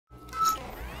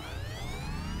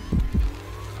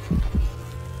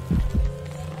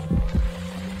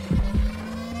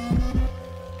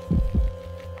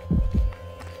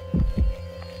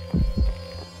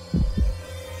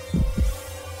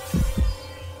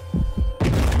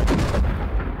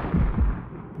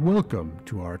Welcome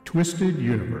to our twisted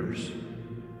universe.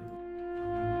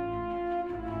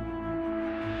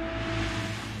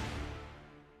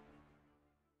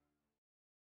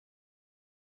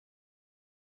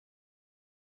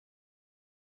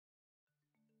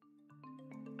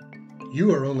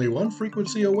 You are only one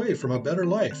frequency away from a better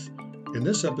life. In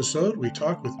this episode, we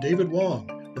talk with David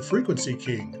Wong, the Frequency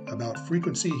King, about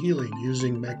frequency healing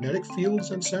using magnetic fields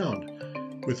and sound,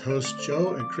 with hosts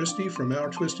Joe and Christy from Our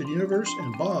Twisted Universe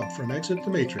and Bob from Exit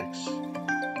the Matrix.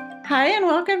 Hi, and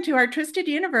welcome to our Twisted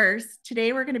Universe.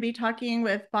 Today, we're going to be talking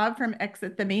with Bob from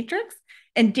Exit the Matrix,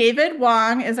 and David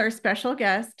Wong is our special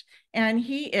guest, and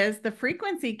he is the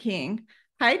Frequency King.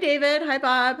 Hi, David. Hi,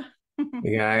 Bob.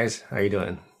 Hey guys, how you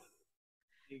doing?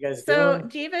 You guys So, doing?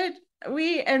 David,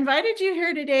 we invited you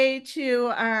here today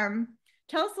to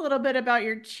tell us a little bit about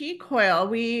your chi coil.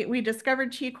 We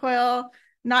discovered chi coil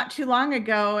not too long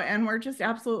ago, and we're just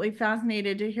absolutely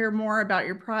fascinated to hear more about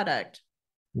your product,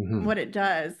 what it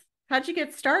does. How'd you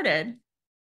get started?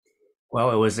 Well,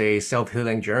 it was a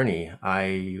self-healing journey.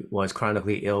 I was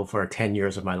chronically ill for 10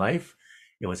 years of my life.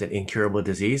 It was an incurable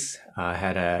disease. I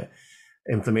had a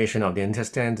inflammation of the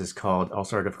intestines. It's called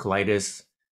ulcerative colitis.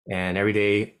 And every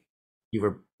day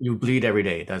you bleed every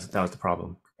day. That was the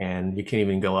problem. And you can't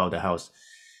even go out of the house.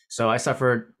 So I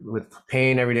suffered with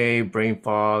pain every day, brain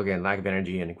fog, and lack of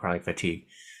energy and chronic fatigue.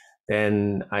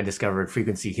 Then I discovered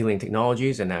frequency healing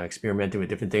technologies and I experimented with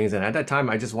different things. And at that time,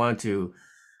 I just wanted to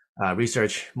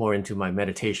research more into my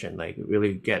meditation, like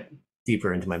really get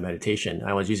deeper into my meditation.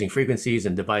 I was using frequencies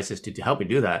and devices to help me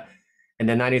do that. And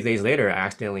then 90 days later, I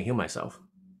accidentally healed myself.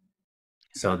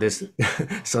 So this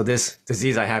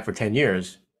disease I had for 10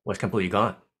 years was completely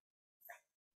gone.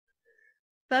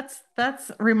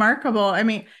 That's remarkable. I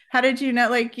mean, how did you know,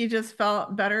 like you just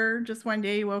felt better just one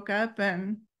day you woke up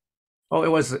and Oh, it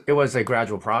was a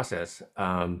gradual process.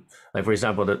 Like for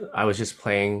example, I was just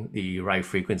playing the right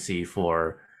frequency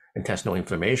for intestinal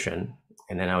inflammation,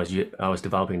 and then I was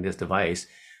developing this device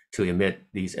to emit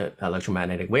these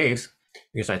electromagnetic waves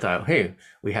because I thought, hey,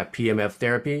 we have PMF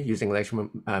therapy using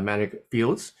electromagnetic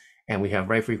fields, and we have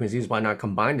right frequencies. Why not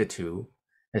combine the two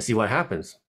and see what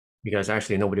happens? Because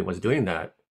actually nobody was doing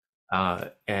that.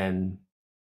 And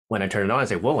when I turned it on, I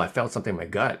said, whoa, I felt something in my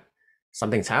gut.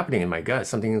 Something's happening in my gut.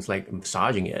 Something's like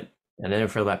massaging it. And I never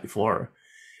felt that before.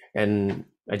 And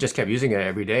I just kept using it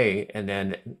every day. And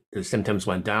then the symptoms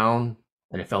went down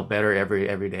and it felt better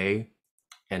every day.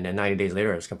 And then 90 days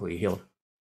later, I was completely healed.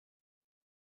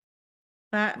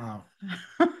 that Wow.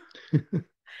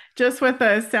 just with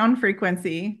a sound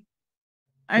frequency.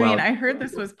 I Well, mean, I heard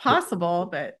this was possible,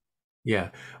 but yeah,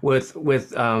 with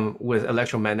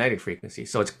electromagnetic frequency.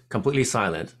 So it's completely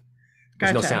silent.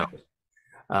 There's no gotcha. sound.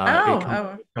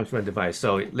 Oh, It comes from a device.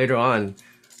 So later on,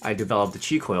 I developed the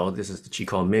Chi Coil. This is the Chi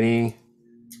Coil Mini,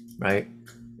 right?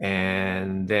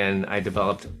 And then I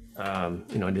developed,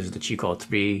 this is the Chi Coil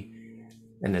 3,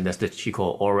 and then that's the Chi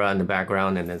Coil Aura in the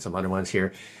background, and then some other ones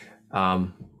here.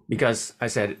 Because I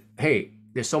said, hey,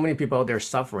 there's so many people out there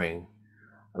suffering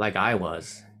like I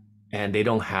was, and they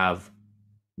don't have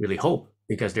really hope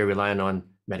because they're relying on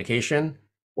medication,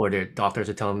 or their doctors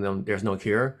are telling them there's no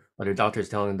cure, or their doctors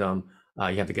telling them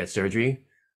you have to get surgery.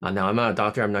 Now, I'm not a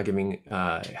doctor. I'm not giving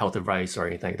health advice or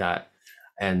anything like that.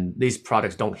 And these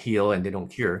products don't heal and they don't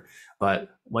cure. But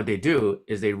what they do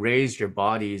is they raise your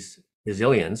body's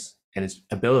resilience and its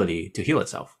ability to heal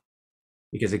itself,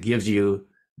 because it gives you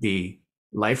the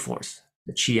life force,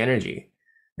 the chi energy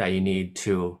that you need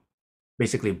to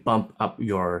basically bump up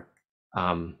your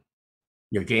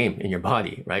game in your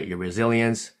body, right? Your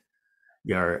resilience,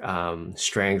 your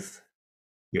strength,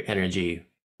 your energy.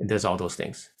 It does all those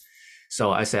things.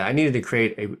 So I said I needed to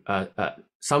create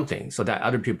something so that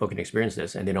other people can experience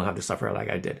this and they don't have to suffer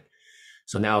like I did.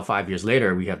 So now 5 years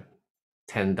later, we have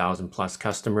 10,000 plus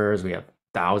customers. We have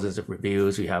thousands of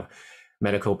reviews. We have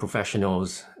medical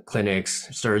professionals, clinics,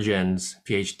 surgeons,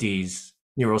 PhDs,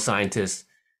 neuroscientists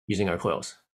using our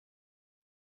coils.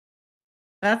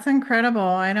 that's incredible.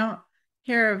 I don't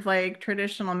hear of like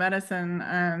traditional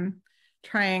medicine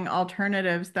trying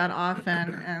alternatives that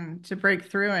often, and to break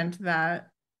through into that,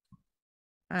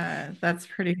 that's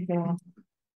pretty cool.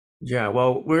 Yeah,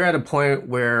 well, we're at a point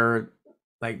where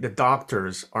like the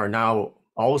doctors are now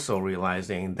also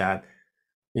realizing that,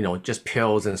 just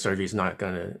pills and surgery is not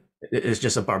gonna, it's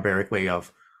just a barbaric way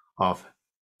of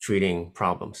treating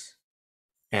problems.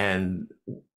 And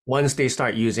once they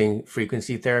start using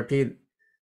frequency therapy,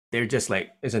 they're just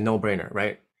like, it's a no-brainer,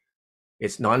 right?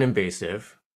 It's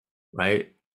non-invasive,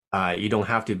 right? You don't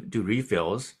have to do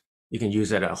refills. You can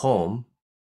use it at home,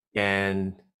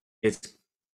 and it's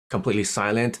completely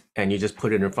silent, and you just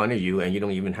put it in front of you and you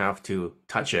don't even have to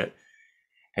touch it.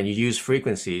 And you use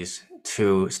frequencies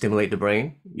to stimulate the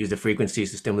brain, use the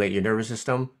frequencies to stimulate your nervous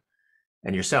system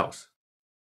and your cells.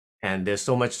 And there's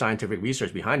so much scientific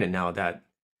research behind it now that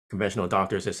conventional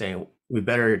doctors are saying, we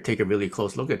better take a really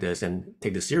close look at this and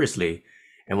take this seriously.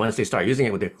 And once they start using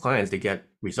it with their clients, they get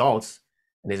results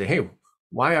and they say, hey,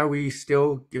 why are we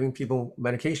still giving people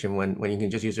medication when you can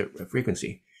just use a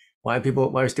frequency? Why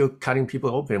are we still cutting people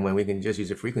open when we can just use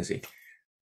a frequency?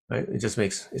 Right? It's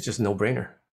just no brainer.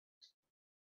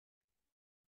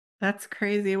 That's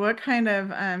crazy. What kind of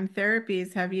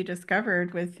therapies have you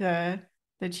discovered with the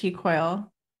chi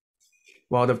coil?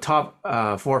 Well, the top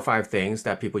 4 or 5 things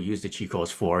that people use the chi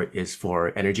coils for is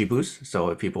for energy boost. So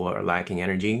if people are lacking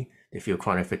energy, they feel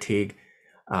chronic fatigue,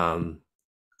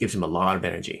 gives them a lot of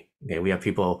energy. Okay, we have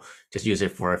people just use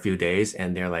it for a few days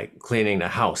and they're like cleaning the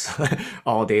house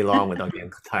all day long without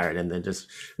getting tired, and then just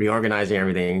reorganizing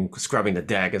everything, scrubbing the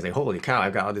deck, and say, holy cow,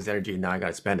 I've got all this energy, now I got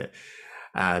to spend it.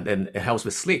 Then it helps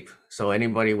with sleep. So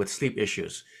anybody with sleep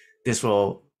issues, this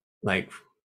will like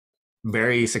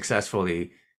very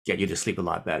successfully get you to sleep a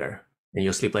lot better. And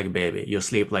you'll sleep like a baby. You'll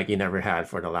sleep like you never had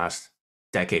for the last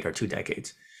decade or 2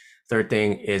 decades. Third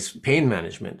thing is pain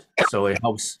management. So it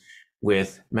helps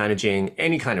with managing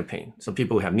any kind of pain. So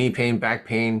people who have knee pain, back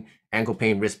pain, ankle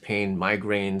pain, wrist pain,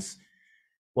 migraines,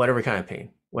 whatever kind of pain.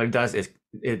 What it does is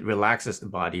it relaxes the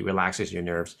body, relaxes your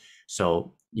nerves,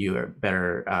 so you are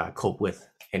better cope with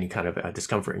any kind of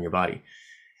discomfort in your body.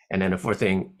 And then the fourth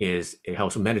thing is it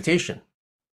helps with meditation.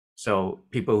 So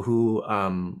people who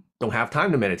don't have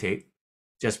time to meditate,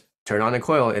 just turn on the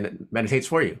coil and it meditates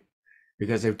for you,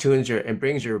 because it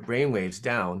brings your brain waves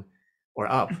down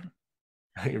or up,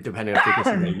 depending on the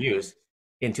frequency that you use,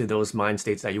 into those mind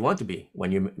states that you want to be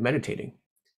when you're meditating.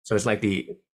 So it's like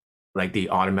the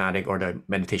automatic or the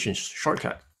meditation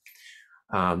shortcut.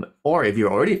 Or if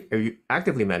you're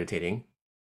actively meditating,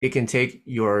 it can take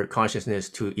your consciousness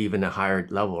to even a higher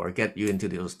level or get you into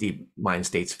those deep mind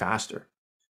states faster,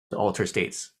 the altered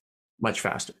states much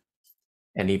faster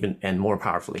and more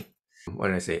powerfully. What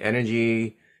did I say?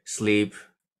 Energy, sleep.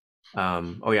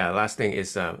 Last thing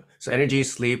is so energy,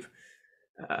 sleep,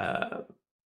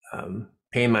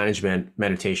 pain management,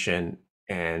 meditation,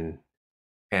 and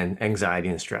anxiety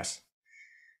and stress.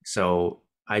 So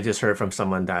I just heard from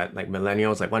someone that like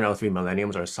millennials, like 1 out of 3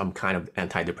 millennials are some kind of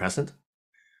antidepressant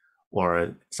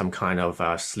or some kind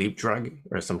of sleep drug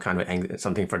or some kind of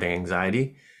something for the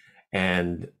anxiety,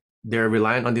 and they're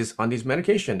reliant on these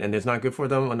medication, and it's not good for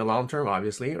them on the long term,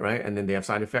 obviously, right? And then they have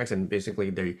side effects, and basically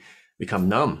they become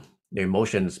numb. Their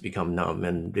emotions become numb,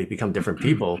 and they become different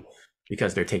people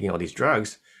because they're taking all these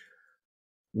drugs.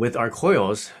 With our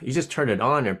coils, you just turn it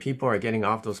on, and people are getting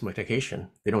off those medication.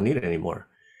 They don't need it anymore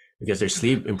because their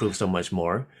sleep improves so much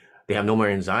more. They have no more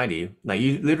anxiety. Like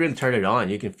you literally turn it on,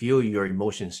 you can feel your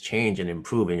emotions change and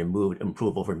improve, and your mood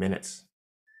improve over minutes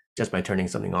just by turning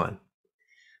something on.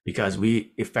 Because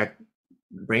we affect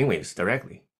brainwaves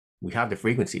directly. We have the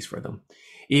frequencies for them.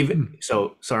 Even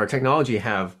so our technology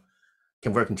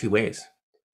can work in 2 ways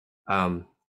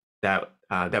that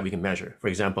we can measure. For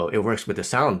example, it works with the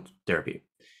sound therapy,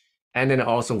 and then it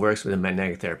also works with the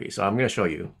magnetic therapy. So I'm going to show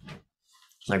you.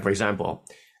 Like for example,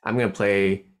 I'm going to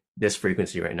play this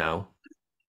frequency right now.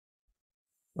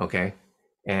 Okay,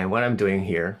 and what I'm doing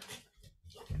here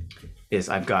is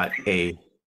I've got a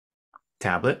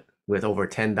tablet with over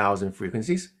 10,000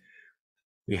 frequencies.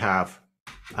 We have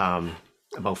about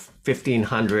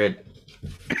 1,500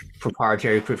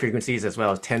 proprietary frequencies, as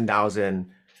well as 10,000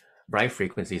 bright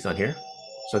frequencies on here.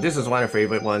 So this is one of my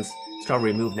favorite ones. It's called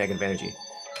Remove Negative Energy.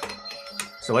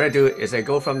 So what I do is I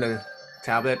go from the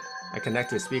tablet, I connect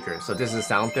to a speaker. So this is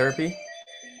sound therapy,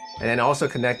 and then also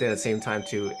connect it at the same time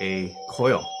to a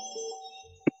coil.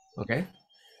 Okay.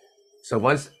 So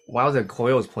while the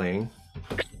coil is playing,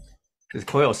 this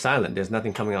coil is silent. There's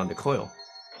nothing coming on the coil.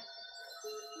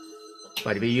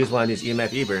 But if you use one of these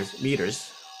EMF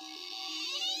meters.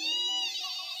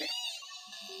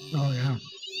 Oh yeah.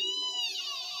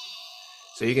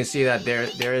 So you can see that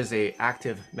there is a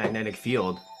active magnetic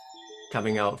field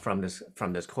coming out from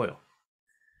this coil.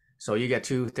 So you get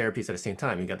 2 therapies at the same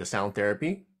time. You got the sound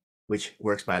therapy, which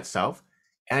works by itself,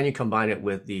 and you combine it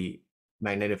with the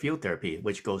magnetic field therapy,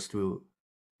 which goes through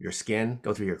your skin,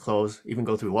 go through your clothes, even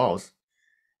go through walls,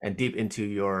 and deep into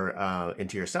your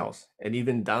cells, and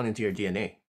even down into your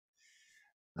DNA.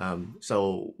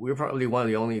 So we're probably one of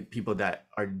the only people that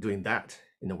are doing that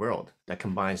in the world, that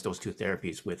combines those 2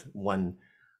 therapies with one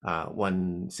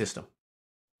system,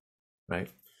 right?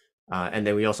 And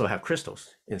then we also have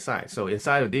crystals inside. So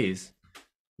inside of these,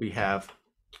 we have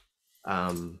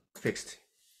fixed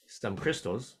some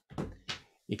crystals.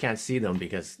 You can't see them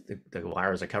because the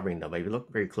wires are covering them. But if you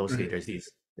look very closely, there's this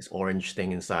orange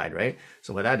thing inside, right?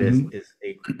 So what that is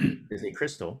a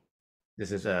crystal.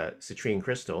 This is a citrine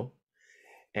crystal.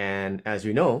 And as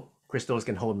you know, crystals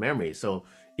can hold memory. So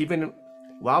even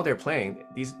while they're playing,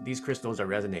 these crystals are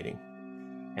resonating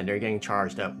and they're getting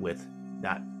charged up with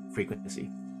that frequency,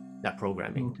 that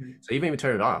programming. Okay. So even if you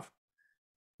turn it off,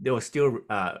 they will still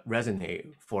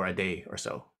resonate for a day or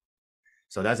so.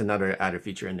 So that's another added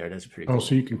feature in there that's pretty cool. Oh,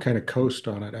 so you can kind of coast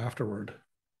on it afterward.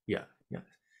 Yeah.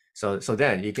 So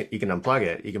then you can unplug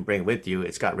it, you can bring it with you.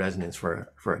 It's got resonance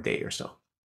for a day or so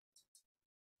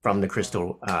from the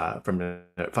crystal, from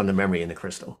the memory in the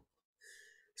crystal.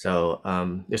 So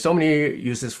there's so many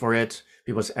uses for it.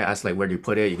 People ask like, where do you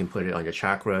put it? You can put it on your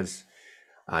chakras.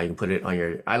 You can put it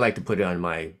on I like to put it on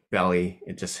my belly.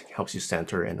 It just helps you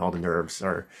center, and all the nerves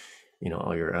are,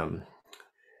 all your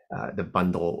the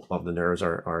bundle of the nerves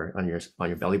are on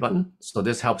your belly button. So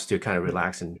this helps to kind of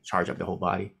relax and charge up the whole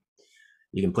body.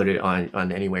 You can put it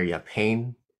on anywhere you have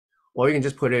pain, or you can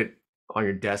just put it on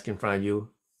your desk in front of you.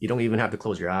 You don't even have to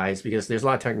close your eyes, because there's a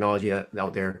lot of technology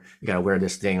out there. You got to wear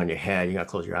this thing on your head. You got to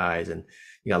close your eyes, and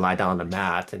you got to lie down on the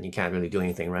mat, and you can't really do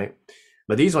anything, right?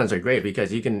 But these ones are great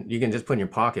because you can just put in your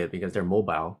pocket, because they're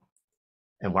mobile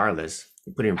and wireless.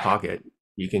 You put it in your pocket.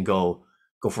 You can go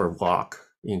for a walk.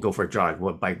 You can go for a jog,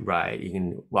 bike ride. You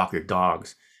can walk your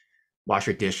dogs, wash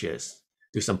your dishes,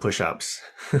 do some push-ups,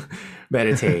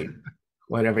 meditate,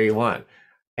 whatever you want.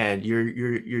 And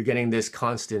you're getting this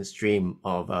constant stream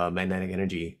of magnetic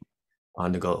energy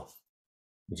on the go,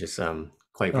 which is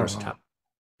quite versatile.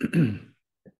 Wow.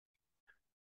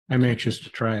 I'm anxious to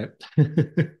try it.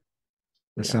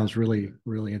 That sounds really,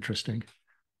 really interesting.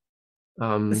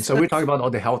 So we're talking about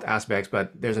all the health aspects,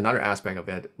 but there's another aspect of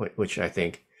it, which I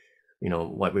think,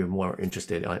 what we're more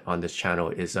interested on this channel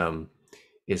is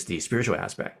the spiritual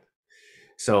aspect.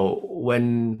 So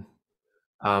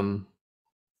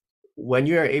when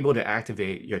you're able to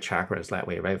activate your chakras that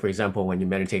way, right? For example, when you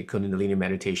meditate, Kundalini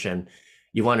meditation,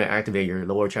 you want to activate your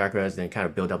lower chakras and kind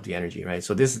of build up the energy, right?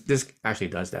 So this actually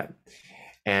does that.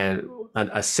 And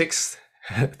a sixth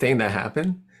thing that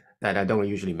happened that I don't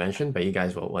usually mention, but you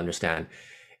guys will understand,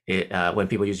 when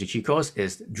people use the chi codes,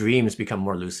 is dreams become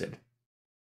more lucid.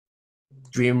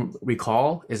 Dream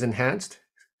recall is enhanced.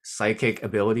 Psychic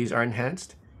abilities are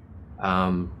enhanced.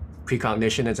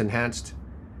 Precognition is enhanced.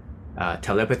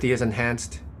 Telepathy is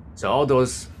enhanced. So all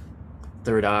those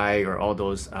third eye, or all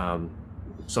those,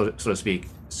 so to speak,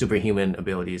 superhuman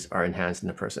abilities are enhanced in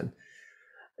the person.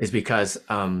 Is because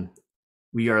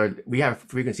we have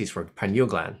frequencies for pineal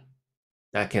gland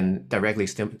that can directly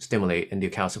stimulate and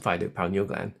decalcify the pineal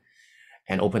gland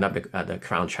and open up the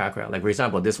crown chakra. Like, for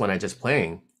example, this one I just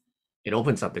playing, it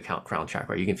opens up the crown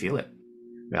chakra. You can feel it.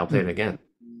 I'll play it again.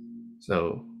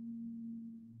 So.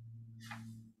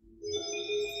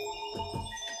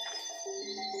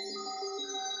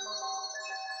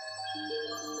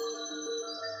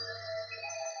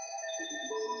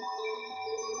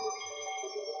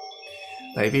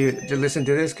 Like, if you just listen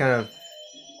to this, kind of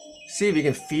see if you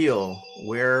can feel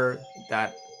where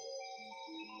that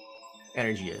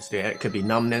energy is. It could be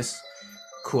numbness,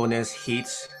 coolness, heat,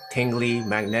 tingly,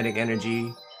 magnetic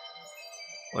energy,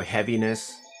 or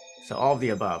heaviness. So all of the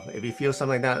above. If you feel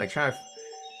something like that, like, try to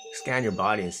scan your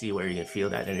body and see where you can feel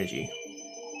that energy.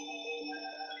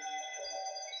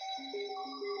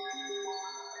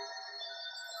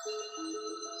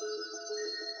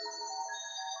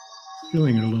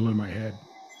 Feeling it a little in my head.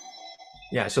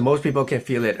 Yeah, so most people can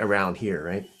feel it around here,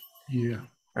 right? Yeah.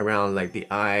 Around like the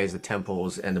eyes, the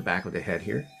temples, and the back of the head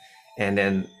here. And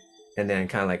then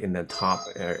kind of like in the top,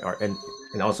 and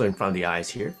also in front of the eyes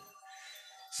here.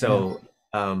 So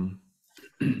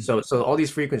so all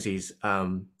these frequencies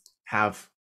have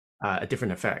a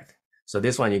different effect. So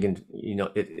this one, you can,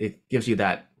 it gives you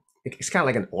that, it's kind of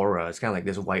like an aura. It's kind of like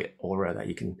this white aura that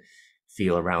you can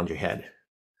feel around your head.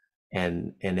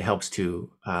 And it helps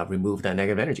to remove that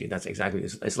negative energy. That's exactly,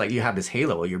 it's like you have this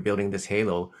halo, you're building this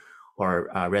halo, or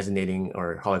resonating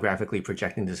or holographically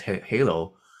projecting this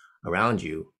halo around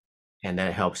you. And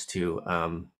that helps to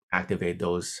activate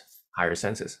those higher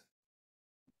senses.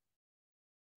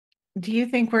 Do you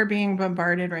think we're being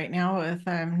bombarded right now with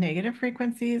negative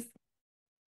frequencies?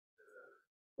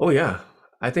 Oh yeah,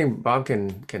 I think Bob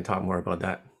can talk more about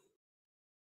that.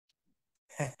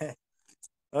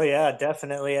 Oh yeah,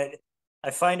 definitely.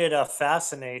 I find it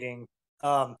fascinating.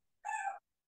 I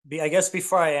guess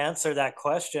before I answer that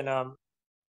question, I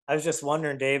was just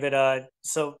wondering, David.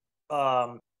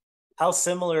 How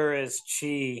similar is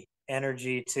chi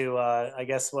energy to, I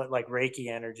guess, what like Reiki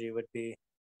energy would be?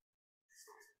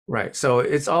 Right. So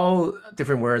it's all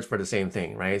different words for the same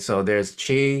thing, right? So there's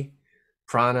chi,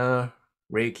 prana,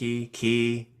 reiki,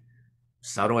 ki,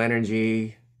 subtle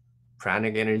energy,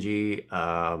 pranic energy,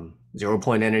 0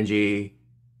 point energy,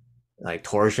 like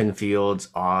torsion fields.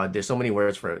 There's so many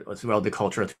words for it throughout the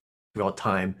culture, throughout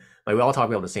time, but we all talk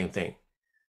about the same thing.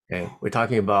 Okay, we're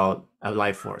talking about a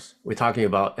life force. We're talking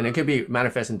about, and it could be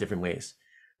manifest in different ways,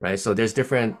 right? So there's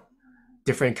different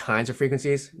kinds of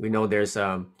frequencies. We know there's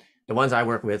the ones I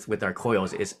work with our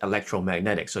coils is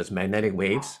electromagnetic. So it's magnetic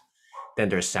waves. Then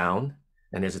there's sound,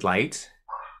 and there's light,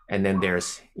 and then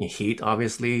there's heat,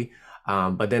 obviously.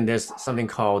 But then there's something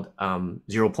called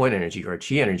 0 point energy or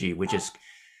chi energy, which is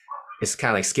it's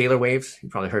kind of like scalar waves. You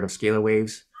probably heard of scalar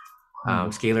waves,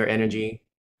 scalar energy.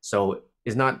 So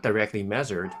it's not directly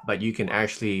measured, but you can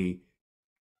actually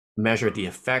measure the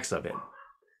effects of it.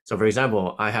 So for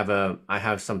example, I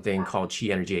have something called Chi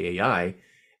Energy AI,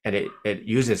 and it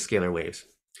uses scalar waves.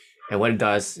 And what it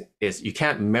does is you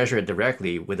can't measure it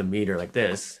directly with a meter like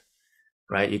this,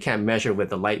 right? You can't measure with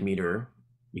the light meter.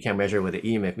 You can't measure with the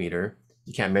EMF meter.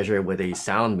 You can't measure with a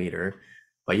sound meter,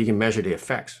 but you can measure the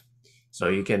effects. So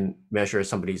you can measure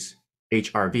somebody's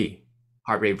HRV,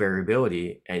 heart rate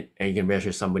variability, and you can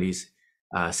measure somebody's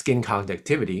skin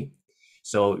conductivity.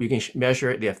 So you can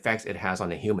measure the effects it has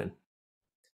on a human.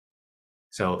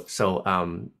 So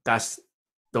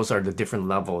those are the different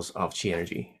levels of chi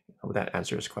energy. I hope that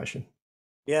answers the question.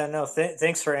 Yeah, no,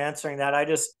 thanks for answering that. I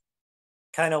just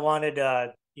kind of wanted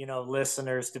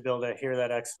listeners to be able to hear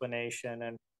that explanation,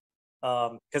 and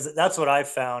because that's what I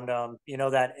found.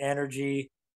 That energy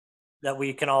that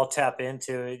we can all tap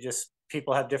into. It just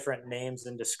people have different names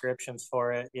and descriptions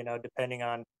for it, depending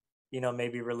on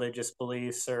maybe religious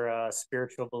beliefs or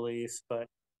spiritual beliefs, but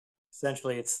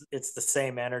essentially it's the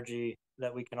same energy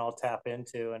that we can all tap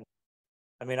into. And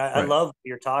I mean, I Right. love what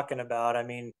you're talking about. I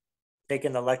mean,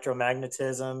 taking the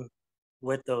electromagnetism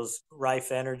with those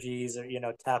rife energies, or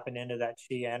tapping into that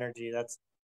chi energy, that's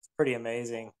it's pretty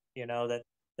amazing.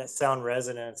 That sound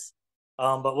resonance.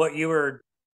 But what you were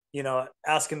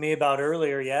asking me about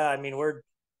earlier, yeah, I mean,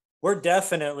 we're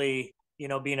definitely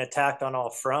being attacked on all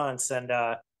fronts, and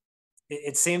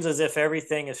it seems as if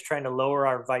everything is trying to lower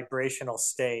our vibrational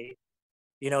state.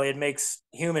 It makes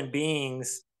human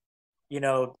beings,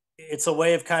 it's a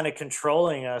way of kind of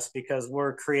controlling us because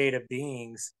we're creative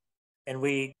beings, and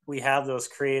we have those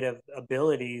creative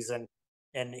abilities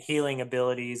and healing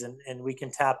abilities, and we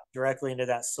can tap directly into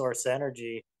that source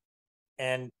energy.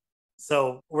 And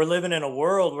so we're living in a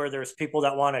world where there's people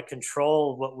that want to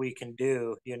control what we can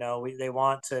do. They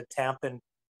want to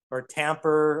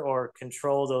tamper or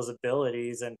control those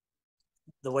abilities, and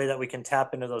the way that we can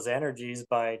tap into those energies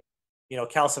by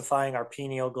calcifying our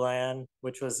pineal gland,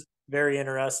 which was very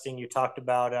interesting. You talked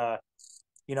about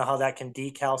how that can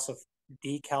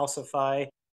decalcify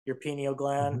your pineal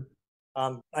gland.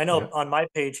 Mhm. I know Yeah. on my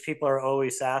page people are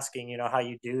always asking how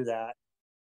you do that,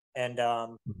 and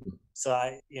Mhm. so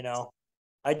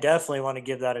I definitely want to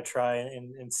give that a try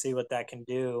and see what that can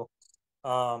do.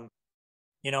 um,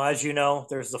 as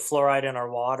there's the fluoride in our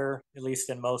water, at least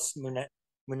in most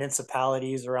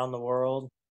municipalities around the world,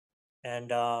 and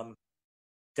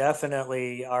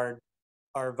definitely our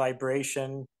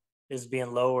vibration is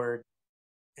being lowered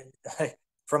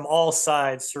from all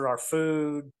sides, through our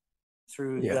food,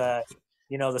 through Yeah.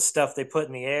 the stuff they put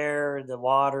in the air, the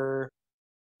water,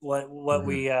 what Mhm.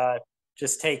 we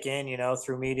just take in,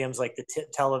 through mediums like the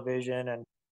television, and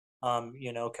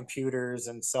computers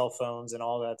and cell phones and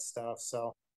all that stuff.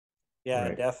 So yeah,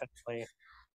 Right. definitely.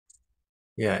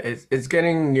 Yeah, it's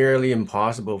getting nearly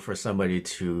impossible for somebody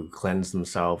to cleanse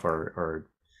themselves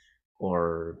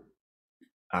or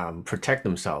protect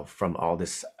themselves from all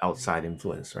this outside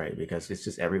influence, right? Because it's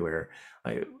just everywhere.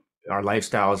 Like our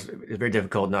lifestyles, it's very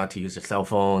difficult not to use a cell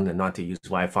phone and not to use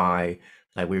Wi-Fi.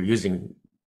 Like we're using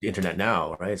the internet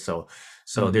now, right? So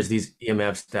Hmm. there's these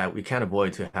EMFs that we can't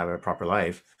avoid to have a proper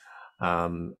life.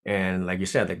 And like you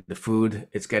said, like the food,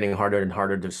 it's getting harder and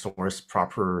harder to source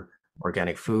proper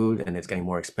organic food, and it's getting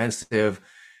more expensive.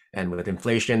 And with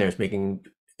inflation, there's making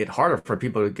it harder for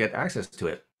people to get access to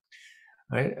it,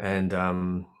 right? And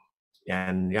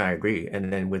yeah, I agree.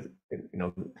 And then with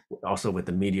also with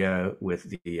the media, with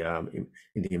the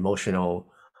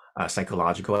emotional,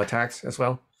 psychological attacks as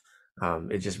well,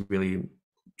 it just really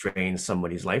drains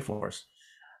somebody's life force.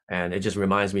 And it just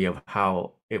reminds me of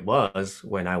how it was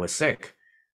when I was sick.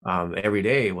 Every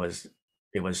day it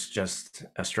was just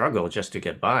a struggle just to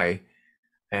get by,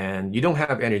 and you don't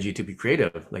have energy to be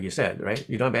creative, like you said, right?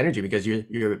 You don't have energy because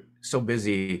you're so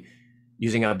busy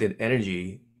using up the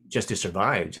energy just to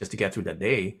survive, just to get through that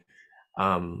day,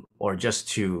 or just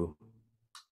to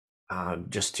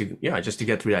just to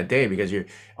get through that day, because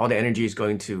all the energy is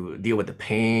going to deal with the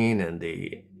pain and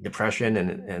the depression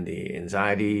and the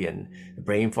anxiety and the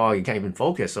brain fog. You can't even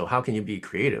focus. So how can you be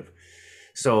creative?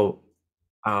 So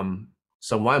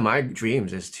so one of my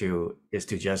dreams is to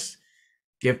just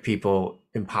give people,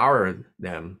 empower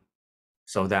them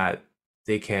so that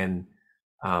they can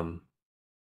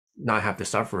not have to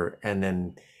suffer, and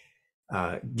then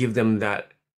give them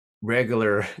that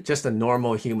regular, just a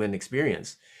normal human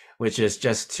experience, which is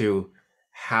just to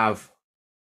have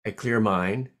a clear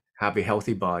mind, have a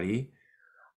healthy body,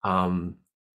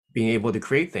 being able to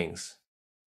create things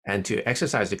and to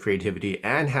exercise the creativity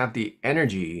and have the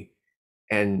energy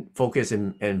and focus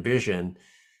and vision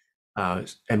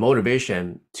and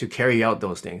motivation to carry out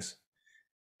those things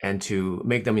and to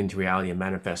make them into reality and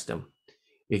manifest them.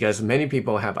 Because many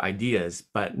people have ideas,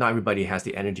 but not everybody has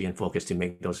the energy and focus to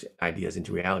make those ideas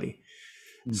into reality.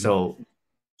 Mm-hmm. So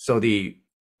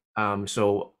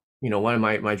one of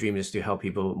my dreams is to help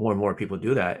people, more and more people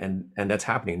do that, and that's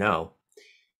happening now,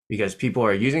 because people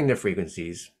are using the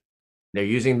frequencies, they're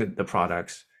using the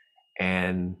products,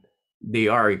 and they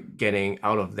are getting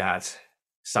out of that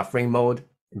suffering mode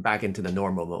and back into the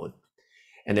normal mode.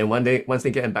 And then once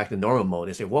they get back to normal mode,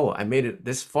 they say, whoa, I made it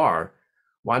this far.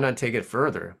 Why not take it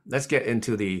further? Let's get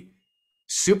into the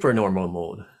super normal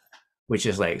mode, which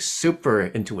is like super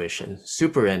intuition,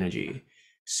 super energy,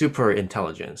 super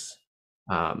intelligence,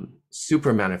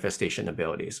 super manifestation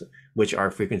abilities, which our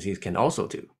frequencies can also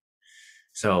do.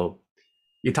 So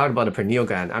you talked about the pineal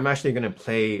gland. I'm actually going to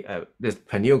play this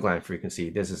pineal gland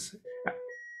frequency.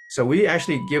 So we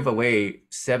actually give away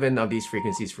 7 of these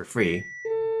frequencies for free.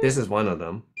 This is one of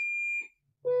them.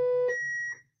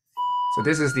 So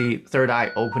this is the third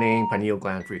eye opening pineal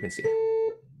gland frequency.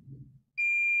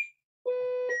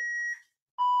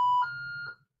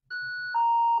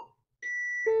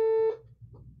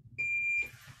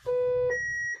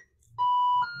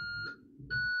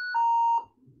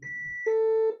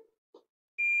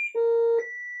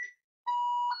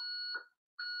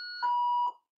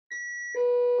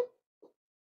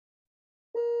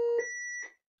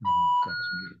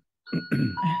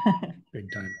 Big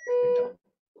time.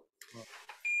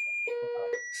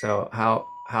 So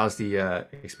how's the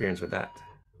experience with that?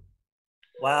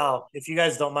 Wow. If you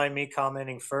guys don't mind me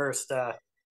commenting first, I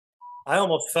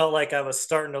almost felt like I was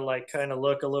starting to kind of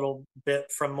look a little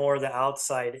bit from more the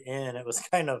outside in. It was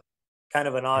kind of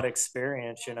an odd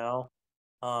experience, Yeah.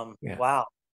 Wow.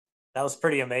 That was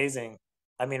pretty amazing.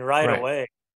 I mean, right away.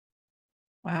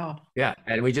 Wow. Yeah,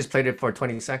 and we just played it for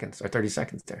 20 seconds or 30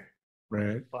 seconds there.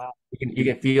 Right. Wow. You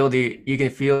can feel or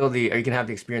you can have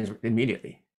the experience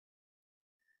immediately.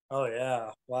 Oh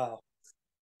yeah. Wow.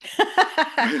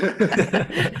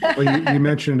 Well, you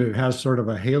mentioned it has sort of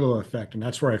a halo effect, and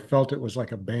that's where I felt it was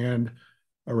like a band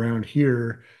around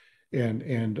here,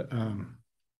 and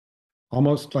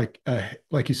almost like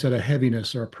you said, a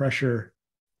heaviness or a pressure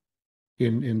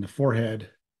in the forehead.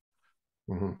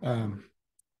 Mm-hmm.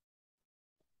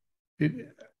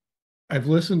 I've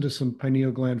listened to some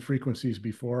pineal gland frequencies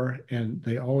before, and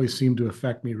they always seem to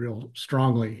affect me real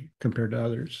strongly compared to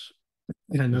others.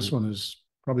 And this one is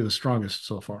probably the strongest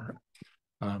so far.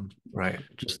 Right.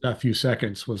 Just that few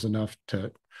seconds was enough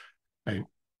I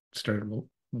started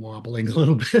wobbling a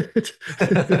little bit.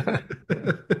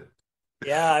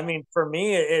 Yeah, I mean, for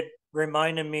me, it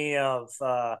reminded me of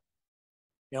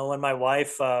when my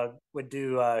wife would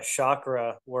do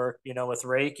chakra work, with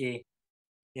Reiki,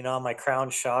 on my crown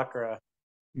chakra.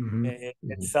 Mm-hmm.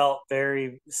 It felt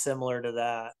very similar to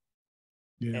that.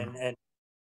 Yeah.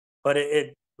 But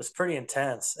it was pretty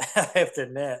intense, I have to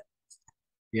admit.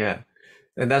 Yeah.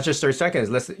 And that's just 30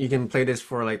 seconds. You can play this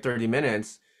for like 30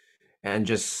 minutes and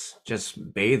just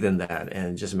bathe in that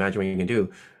and just imagine what you can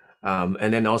do.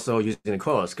 And then also using the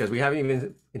coils, because we haven't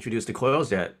even introduced the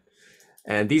coils yet.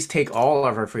 And these take all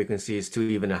of our frequencies to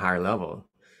even a higher level.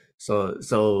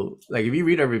 So like if you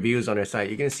read our reviews on our site,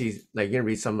 you can see you can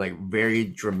read some like very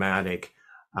dramatic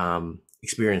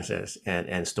experiences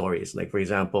and stories. Like for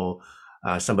example,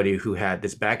 somebody who had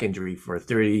this back injury for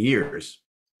 30 years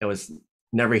and was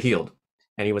never healed,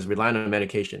 and he was relying on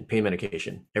medication, pain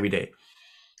medication every day.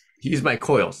 He used my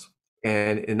coils,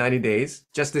 and in 90 days,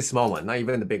 just this small one, not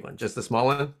even the big one, just the small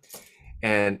one,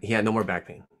 and he had no more back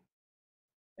pain.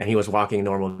 And he was walking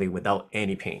normally without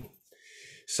any pain.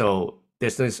 So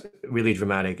there's this really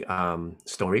dramatic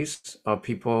stories of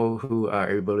people who are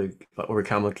able to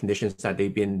overcome conditions that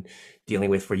they've been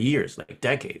dealing with for years, like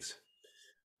decades,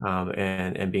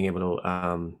 and being able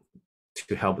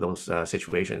to help those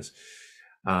situations.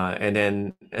 And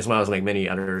then as well as like many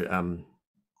other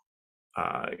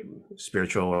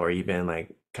spiritual or even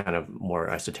like kind of more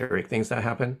esoteric things that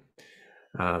happen,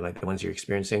 like the ones you're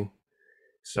experiencing.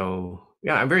 So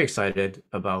yeah, I'm very excited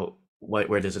about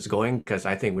where this is going, because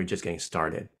I think we're just getting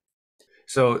started.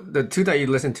 So the two that you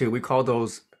listen to, we call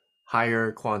those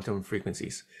higher quantum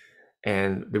frequencies.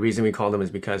 And the reason we call them is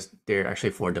because they're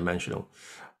actually four-dimensional,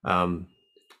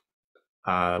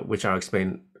 which I'll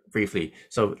explain briefly.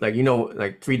 So like,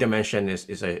 like 3-dimension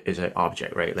is an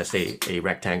object, right? Let's say a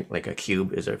rectangle, like a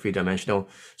cube, is a 3-dimensional.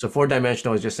 So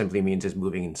 4-dimensional just simply means it's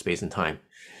moving in space and time.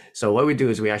 So what we do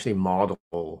is we actually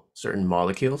model certain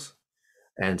molecules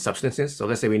and substances. So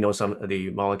let's say we know some of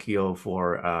the molecule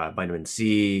for vitamin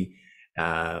C,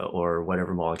 or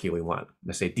whatever molecule we want.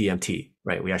 Let's say DMT,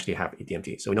 right? We actually have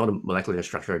DMT. So we know the molecular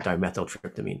structure of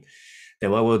dimethyltryptamine.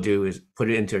 Then what we'll do is put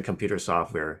it into a computer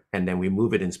software, and then we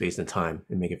move it in space and time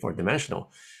and make it 4-dimensional.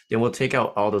 Then we'll take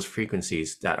out all those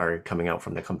frequencies that are coming out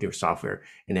from the computer software,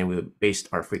 and then we'll base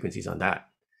our frequencies on that.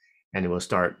 And then we'll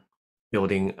start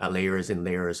building layers and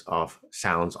layers of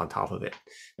sounds on top of it.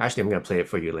 Actually, I'm going to play it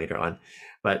for you later on.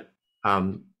 But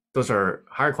those are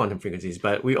higher quantum frequencies,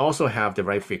 but we also have the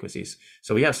Rife frequencies.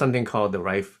 So we have something called the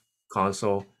Rife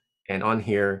console, and on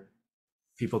here,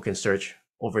 people can search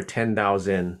over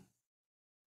 10,000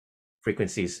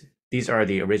 frequencies. These are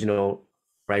the original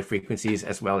Rife frequencies,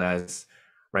 as well as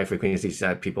Rife frequencies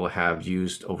that people have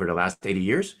used over the last 80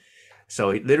 years. So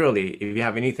literally, if you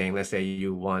have anything, let's say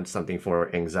you want something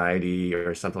for anxiety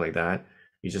or something like that,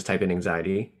 you just type in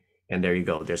anxiety, and there you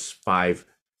go. There's five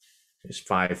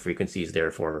frequencies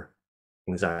there for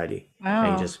anxiety.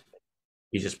 Wow. And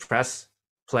you just press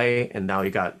play, and now you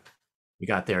got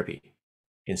therapy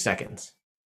in seconds,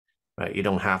 right? You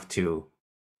don't have to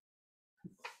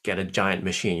get a giant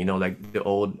machine, like the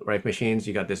old Rife machines.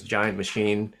 You got this giant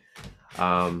machine,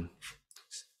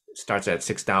 starts at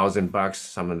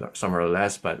 $6,000, some are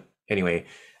less, but anyway,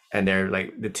 and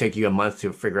they take you a month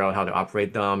to figure out how to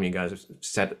operate them. You guys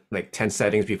set like 10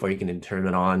 settings before you can turn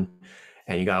it on,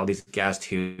 and you got all these gas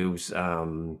tubes.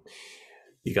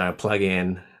 You got to plug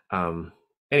in.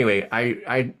 Anyway,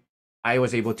 I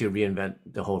was able to reinvent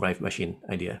the whole Rife machine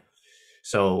idea.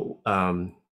 So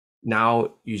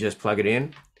now you just plug it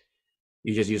in.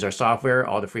 You just use our software.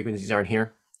 All the frequencies are in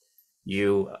here.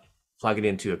 You plug it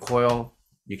into a coil.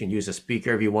 You can use a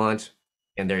speaker if you want,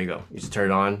 and there you go. You just turn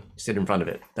it on, sit in front of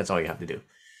it. That's all you have to do.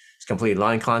 It's complete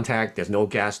line contact. There's no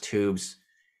gas tubes.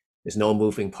 There's no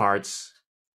moving parts.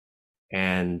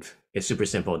 And it's super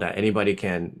simple that anybody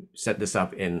can set this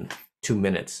up in 2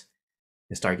 minutes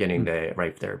and start getting the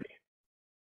Rife therapy.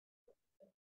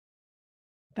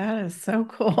 That is so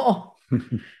cool.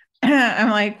 I'm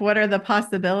like, what are the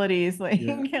possibilities? Like,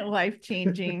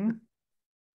 life-changing.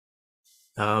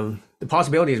 The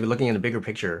possibilities, we're looking at a bigger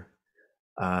picture,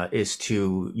 is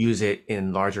to use it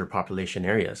in larger population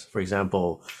areas. For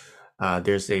example,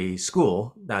 there's a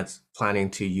school that's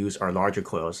planning to use our larger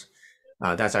coils.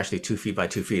 That's actually 2 feet by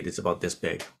 2 feet. It's about this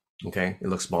big. Okay, it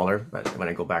looks smaller, but when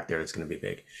I go back there, it's going to be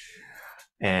big.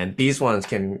 And these ones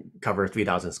can cover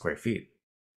 3,000 square feet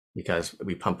because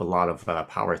we pump a lot of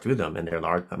power through them, and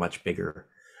they're much bigger.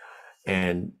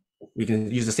 And we can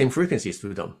use the same frequencies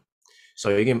through them. So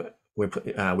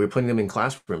we're putting them in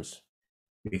classrooms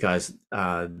because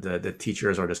the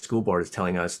teachers or the school board is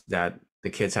telling us that the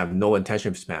kids have no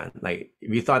attention span. Like,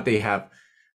 we thought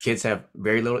kids have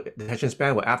very little attention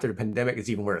span. Well, after the pandemic, it's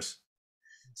even worse.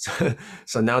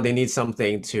 So now they need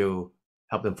something to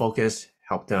help them focus,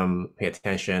 help them pay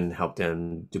attention, help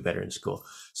them do better in school.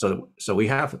 So we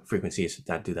have frequencies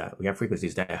that do that. We have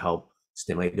frequencies that help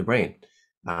stimulate the brain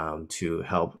to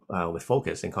help with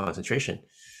focus and concentration.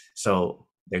 So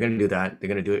they're going to do that. They're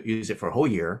going to use it for a whole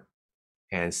year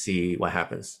and see what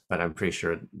happens. But I'm pretty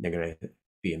sure they're going to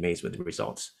be amazed with the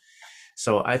results.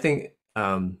 So I think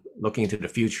looking into the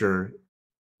future,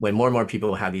 when more and more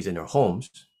people have these in their homes,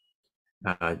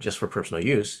 just for personal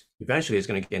use, eventually it's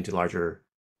going to get into larger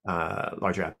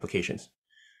applications.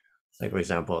 Like, for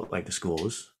example, like the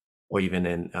schools, or even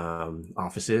in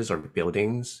offices or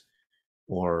buildings,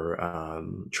 or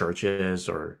churches,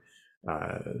 or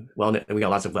wellness. We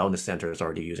got lots of wellness centers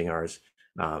already using ours,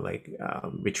 like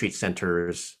retreat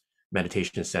centers,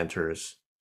 meditation centers.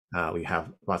 We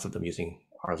have lots of them using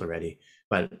ours already.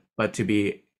 But to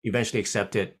be eventually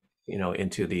accepted,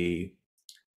 into the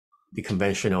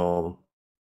conventional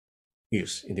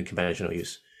use,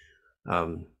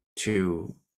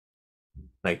 to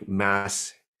like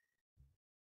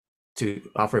to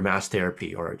offer mass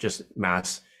therapy, or just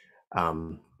mass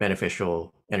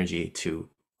beneficial energy to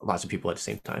lots of people at the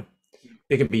same time.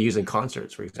 It can be used in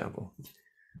concerts, for example,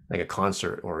 like a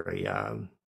concert or an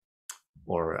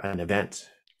event.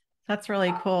 That's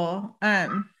really cool.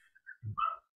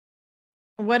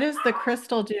 What does the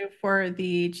crystal do for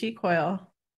the chi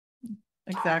coil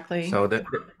exactly? So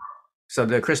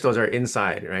the crystals are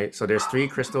inside, right? So there's 3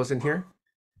 crystals in here.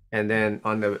 And then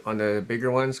on the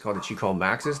bigger ones called the chi coil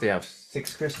maxes, they have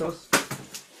 6 crystals.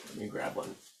 Let me grab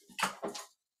one.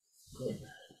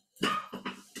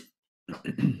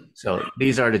 So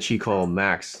these are the chi coil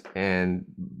max, and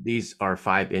these are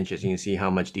 5 inches. You can see how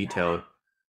much detail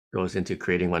goes into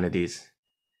creating one of these.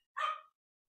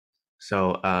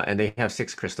 So and they have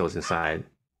 6 crystals inside,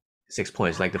 6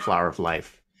 points, like the flower of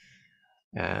life.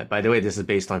 By the way, this is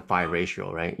based on 5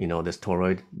 ratio, right? You know, this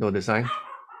toroid node design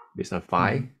based on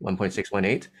 5,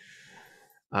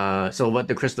 1.618. So what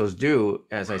the crystals do,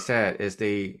 as I said, is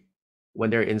when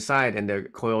they're inside and their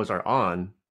coils are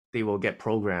on, they will get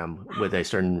programmed with a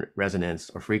certain resonance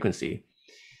or frequency.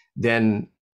 Then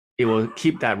it will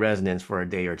keep that resonance for a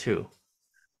day or 2.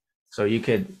 So you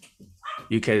could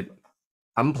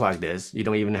unplug this. You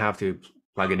don't even have to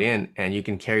plug it in, and you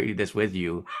can carry this with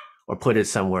you or put it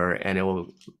somewhere, and it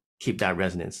will keep that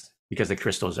resonance because the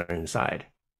crystals are inside.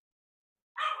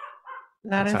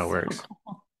 That's how it works. So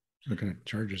cool. So it kind of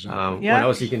charges up. What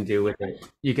else you can do with it?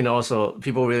 You can also,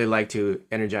 people really like to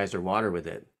energize their water with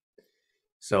it.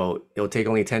 So it'll take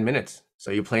only 10 minutes.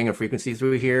 So you're playing a frequency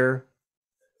through here,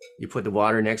 you put the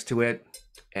water next to it,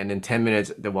 and in 10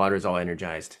 minutes, the water is all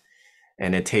energized.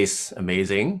 And it tastes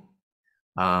amazing.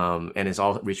 And it's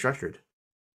all restructured.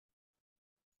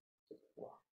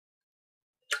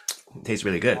 It tastes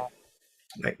really good,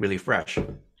 like really fresh.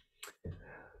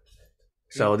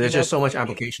 So there's just so much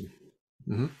application.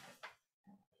 Mm-hmm.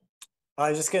 I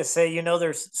was just gonna say,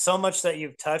 there's so much that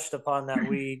you've touched upon that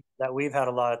we've had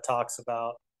a lot of talks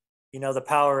about. The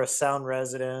power of sound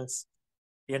resonance.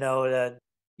 That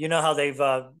how they've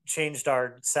changed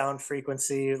our sound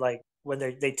frequency, like when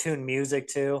they tune music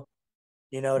to,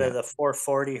 to the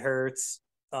 440 hertz,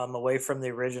 away from the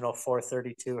original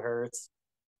 432 hertz,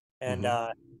 and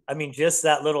I mean, just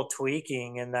that little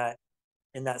tweaking in that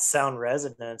sound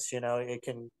resonance, it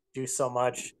can do so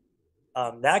much.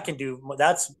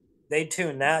 They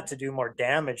tune that to do more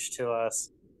damage to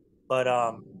us, but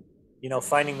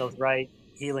finding those right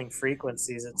healing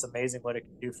frequencies, it's amazing what it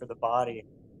can do for the body.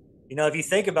 If you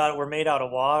think about it, we're made out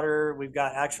of water. We've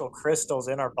got actual crystals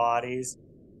in our bodies.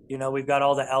 We've got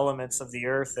all the elements of the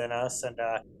earth in us, and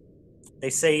they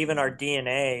say even our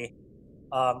DNA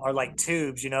are like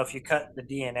tubes. If you cut the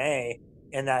DNA,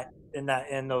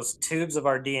 and those tubes of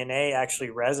our DNA actually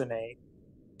resonate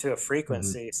to a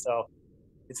frequency. So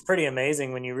it's pretty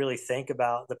amazing when you really think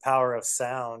about the power of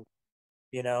sound,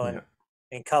 and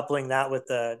coupling that with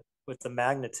the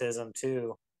magnetism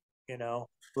too,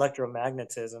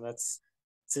 electromagnetism. It's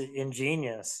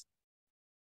ingenious.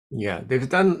 Yeah, they've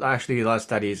done actually a lot of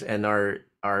studies, and our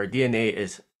DNA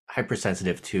is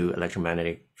hypersensitive to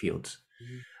electromagnetic fields,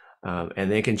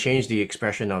 and they can change the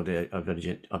expression of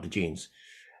the genes.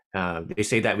 They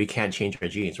say that we can't change our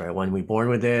genes, right? When we're born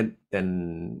with it,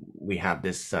 then we have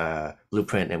this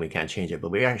blueprint and we can't change it,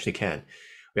 but we actually can.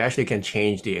 We actually can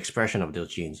change the expression of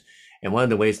those genes. And one of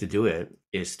the ways to do it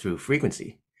is through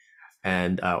frequency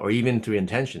and or even through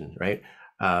intention, right?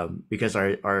 Because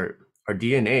our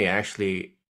DNA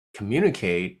actually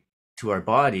communicate to our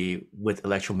body with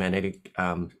electromagnetic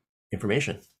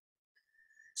information.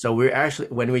 So we're actually,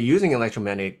 when we're using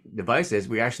electromagnetic devices,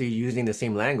 we're actually using the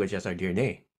same language as our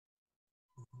DNA.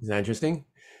 Is that interesting?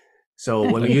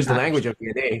 So when we use the language of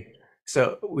DNA,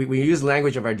 so we use the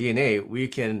language of our DNA, we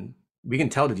can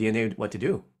tell the DNA what to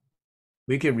do.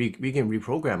 We can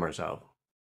reprogram ourselves.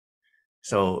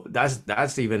 So that's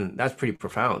pretty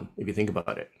profound if you think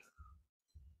about it.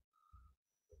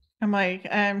 I'm like,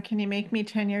 can you make me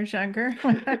 10 years younger?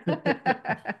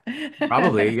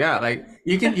 Probably, yeah. Like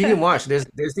you can watch. There's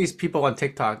these people on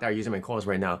TikTok that are using my coils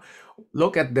right now.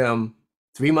 Look at them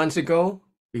 3 months ago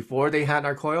before they had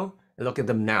our coil, and look at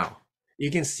them now. You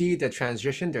can see the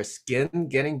transition, their skin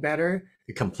getting better,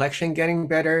 the complexion getting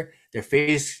better, their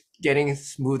face getting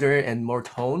smoother and more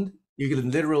toned. You can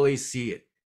literally see it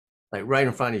like right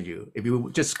in front of you. If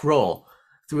you just scroll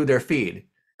through their feed,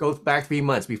 go back 3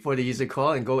 months before they use the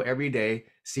coil and go every day,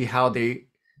 see how they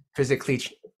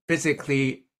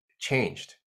physically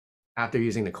changed after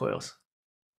using the coils.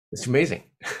 It's amazing.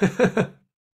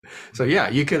 So yeah,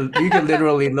 you can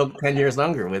literally look 10 years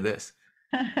longer with this.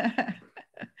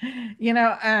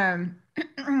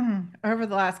 Over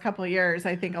the last couple of years,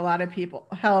 I think a lot of people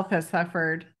health has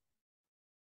suffered.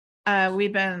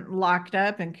 We've been locked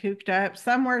up and cooped up,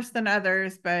 some worse than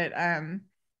others, but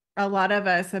a lot of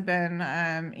us have been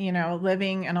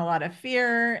living in a lot of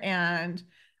fear and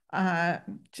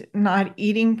not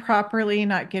eating properly,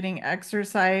 not getting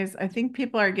exercise. I think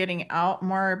people are getting out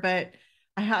more, but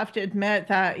I have to admit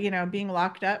that, being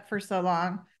locked up for so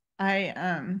long,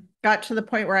 I got to the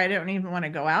point where I don't even want to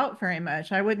go out very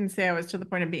much. I wouldn't say I was to the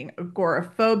point of being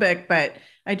agoraphobic, but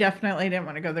I definitely didn't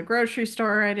want to go to the grocery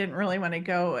store. I didn't really want to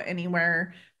go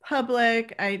anywhere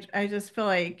public. I just feel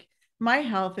like my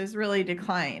health has really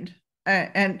declined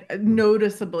and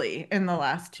noticeably in the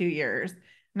last 2 years.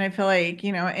 And I feel like,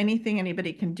 anything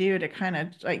anybody can do to kind of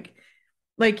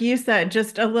like you said,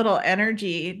 just a little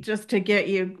energy just to get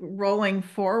you rolling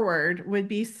forward would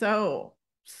be so,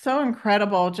 so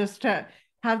incredible just to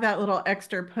have that little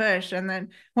extra push. And then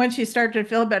once you start to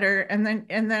feel better, and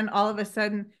then all of a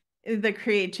sudden the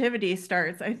creativity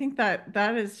starts. I think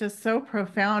that is just so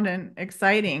profound and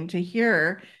exciting to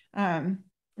hear.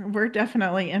 We're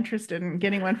definitely interested in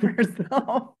getting one for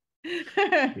ourselves.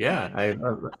 Yeah,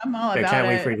 I'm all I about can't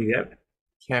wait for it. you to get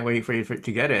can't wait for you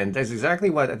to get it. And that's exactly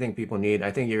what I think people need.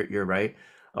 I think you're right.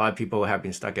 A lot of people have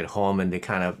been stuck at home and they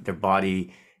kind of their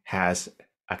body has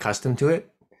accustomed to it,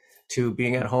 to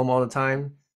being at home all the time. Yeah.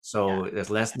 So there's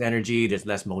less energy, there's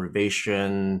less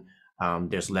motivation,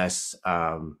 there's less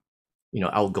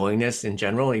outgoingness in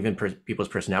general. Even people's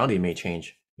personality may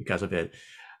change because of it.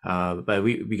 But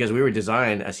because we were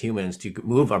designed as humans to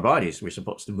move our bodies. We're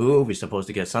supposed to move. We're supposed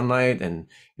to get sunlight and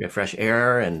get fresh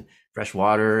air and fresh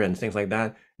water and things like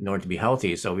that in order to be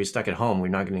healthy. So we're stuck at home. We're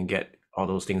not going to get all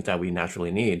those things that we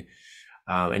naturally need.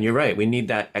 And you're right. We need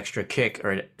that extra kick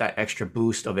or that extra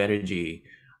boost of energy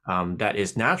that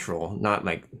is natural, not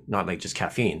like just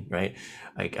caffeine, right?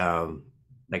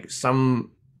 Like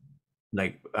some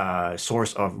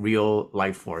source of real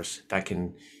life force that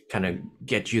can kind of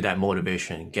get you that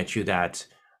motivation, get you that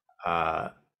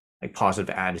like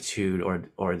positive attitude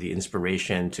or the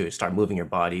inspiration to start moving your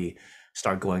body,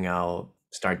 start going out,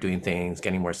 start doing things,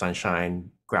 getting more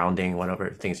sunshine, grounding, whatever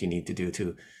things you need to do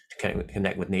to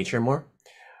connect with nature more.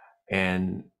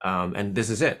 And this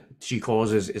is it. Chi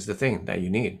coils is the thing that you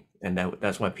need, and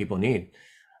that's what people need.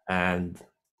 And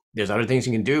there's other things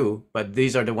you can do, but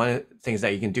these are the one things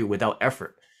that you can do without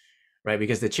effort, right?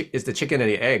 Because it's the chicken and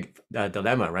the egg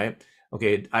dilemma, right?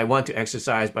 Okay, I want to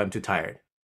exercise, but I'm too tired.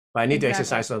 But I need to Exactly.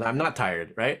 exercise so that I'm not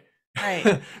tired, right?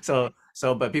 Right.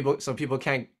 But people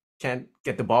can't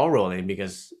get the ball rolling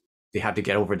because they have to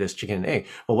get over this chicken and egg.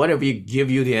 But what if we give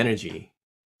you the energy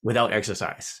without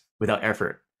exercise, without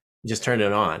effort? You just turn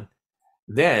it on.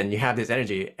 Then you have this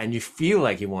energy and you feel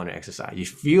like you want to exercise. You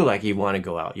feel like you want to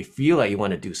go out. You feel like you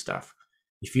want to do stuff.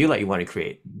 You feel like you want to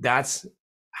create. That's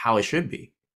how it should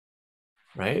be,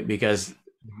 right? Because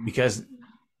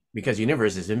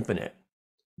universe is infinite.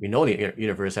 We know the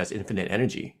universe has infinite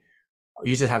energy.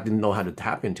 You just have to know how to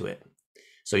tap into it.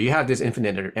 So you have this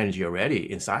infinite energy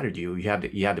already inside of you. You have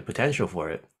the potential for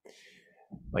it,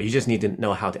 but you just need to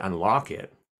know how to unlock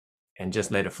it and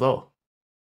just let it flow.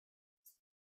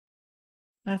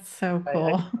 That's so I,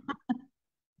 cool.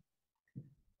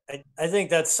 I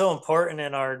think that's so important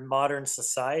in our modern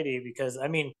society because I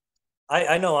mean,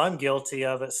 I know I'm guilty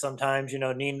of it sometimes,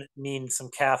 needing some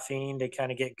caffeine to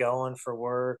kind of get going for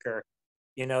work or,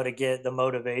 to get the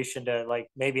motivation to like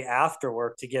maybe after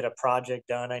work to get a project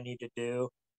done I need to do.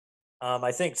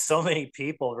 I think so many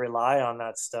people rely on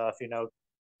that stuff,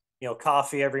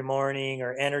 coffee every morning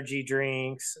or energy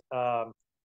drinks,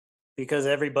 because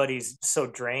everybody's so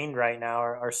drained right now.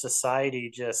 Our society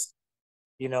just,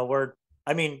 we're,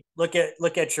 I mean, look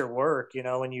at your work,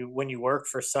 when you work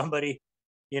for somebody,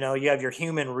 you have your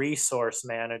human resource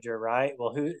manager, right?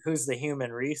 Well, who's the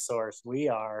human resource? We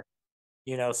are,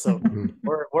 so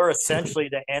we're essentially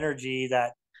the energy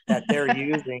that they're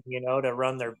using, to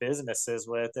run their businesses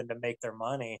with and to make their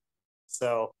money.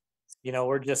 So,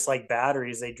 we're just like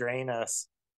batteries, they drain us.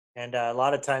 And a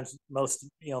lot of times most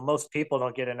people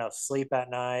don't get enough sleep at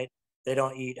night. They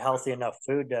don't eat healthy enough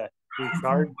food to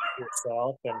recharge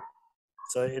yourself. And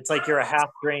so it's like you're a half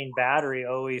drained battery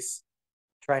always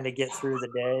trying to get through the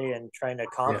day and trying to Yeah.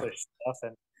 accomplish stuff.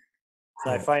 And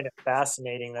so I Yeah. find it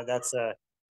fascinating that that's a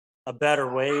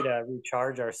better way to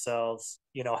recharge ourselves,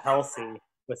 healthy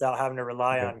without having to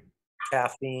rely Yeah. on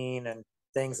caffeine and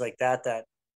things like that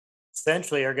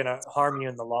essentially are going to harm you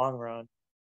in the long run.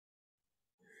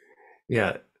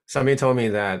 Yeah. Somebody told me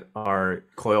that our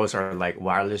coils are like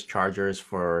wireless chargers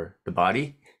for the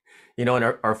body. In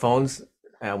our phones,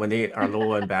 when they are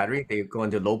low on battery, they go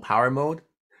into low power mode,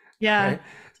 Yeah. right?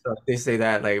 So they say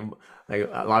that like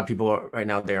a lot of people right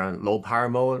now they're on low power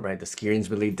mode, right? The screen's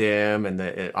really dim and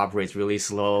it operates really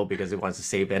slow because it wants to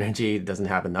save energy. It doesn't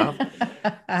have enough.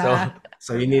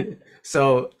 So you need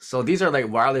so these are like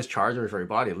wireless chargers for your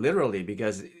body, literally,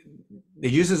 because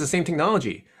it uses the same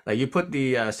technology. Like you put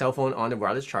the cell phone on the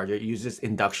wireless charger, it uses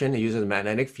induction, it uses a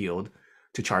magnetic field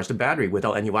to charge the battery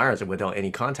without any wires or without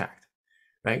any contact,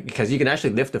 right? Because you can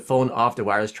actually lift the phone off the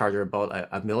wireless charger about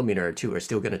a millimeter or two, or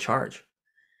still going to charge.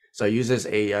 So it uses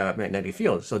a magnetic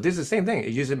field. So this is the same thing.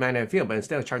 It uses a magnetic field, but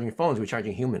instead of charging phones, we're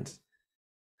charging humans.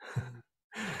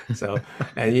 So,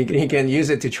 and you can use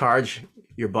it to charge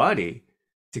your body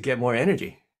to get more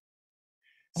energy.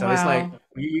 So it's like Wow.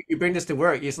 you bring this to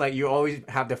work. It's like you always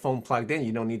have the phone plugged in.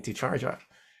 You don't need to charge it.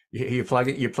 You're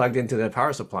plugged into the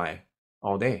power supply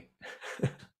all day.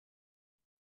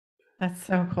 That's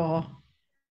so cool.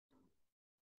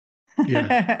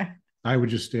 Yeah. I would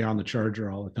just stay on the charger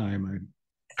all the time.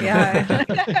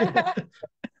 Yeah.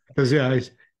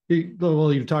 Because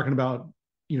well, you're talking about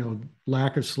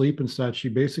lack of sleep and such.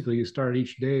 You start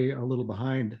each day a little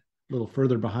behind, a little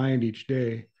further behind each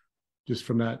day, just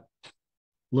from that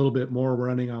little bit more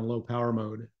running on low power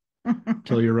mode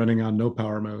until you're running on no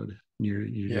power mode.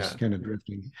 You're just kind of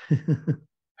drifting.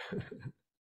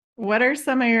 What are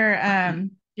some of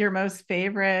your most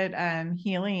favorite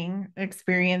healing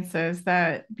experiences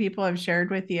that people have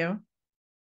shared with you?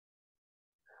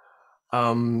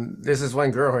 This is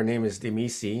one girl. Her name is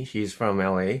Demisi. She's from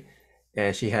LA,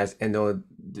 and she has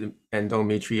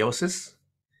endometriosis.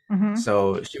 Mm-hmm.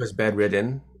 So she was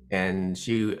bedridden, and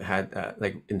she had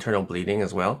like internal bleeding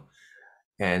as well,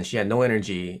 and she had no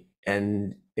energy.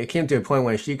 And it came to a point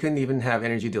where she couldn't even have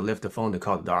energy to lift the phone to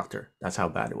call the doctor. That's how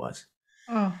bad it was.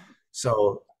 Oh.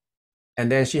 So, and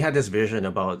then she had this vision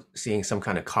about seeing some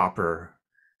kind of copper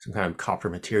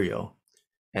material,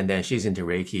 and then she's into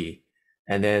Reiki.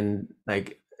 And then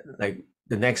like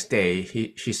the next day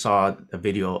she saw a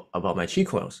video about my chi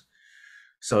coils.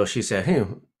 So she said, hey,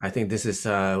 I think this is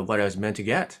what I was meant to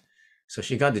get. So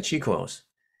she got the chi coils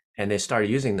and they started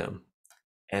using them.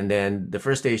 And then the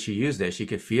first day she used it, she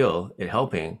could feel it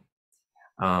helping.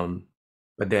 But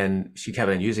then she kept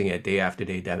on using it day after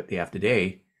day, day after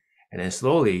day. And then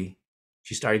slowly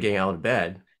she started getting out of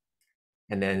bed.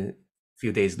 And then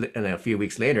a few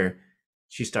weeks later,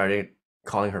 she started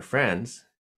calling her friends.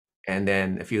 And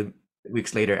then a few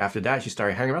weeks later after that, she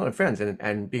started hanging around with friends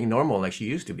and being normal like she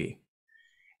used to be.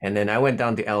 And then I went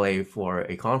down to LA for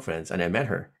a conference and I met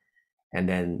her. And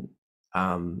then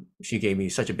she gave me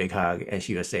such a big hug and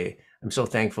she would say, I'm so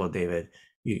thankful, David.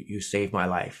 You saved my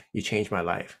life. You changed my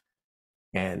life.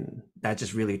 And that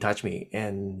just really touched me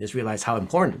and just realized how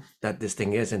important that this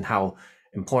thing is and how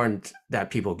important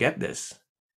that people get this.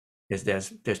 Is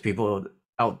there's people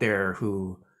out there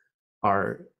who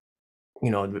are,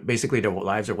 basically their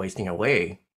lives are wasting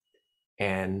away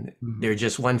and they're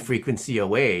just one frequency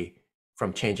away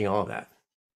from changing all of that.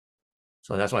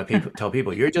 So that's why people tell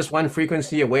people you're just one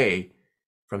frequency away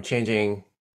from changing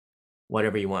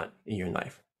whatever you want in your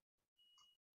life.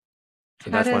 So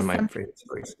that's one of my favorite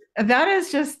stories. That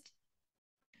is just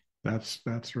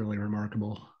that's really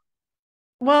remarkable.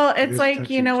 Well, it's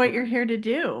like you know what you're here to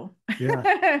do.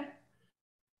 Yeah.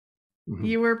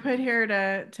 You were put here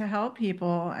to help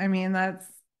people. I mean, that's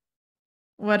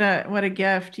what a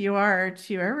gift you are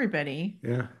to everybody.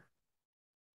 Yeah.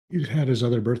 You had his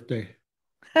other birthday.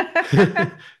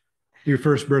 Your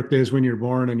first birthday is when you're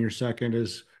born, and your second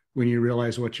is when you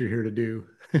realize what you're here to do.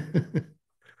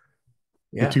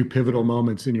 Yeah. The two pivotal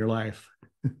moments in your life.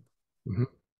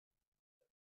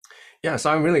 Yeah, so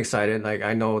I'm really excited. Like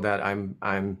I know that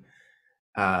I'm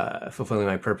fulfilling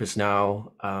my purpose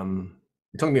now.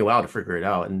 It took me a while to figure it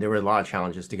out, and there were a lot of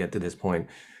challenges to get to this point.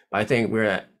 But I think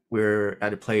we're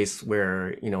at a place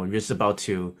where we're just about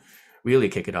to really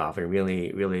kick it off and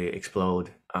really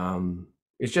explode.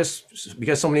 It's just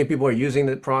because so many people are using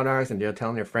the products and they're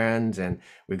telling their friends, and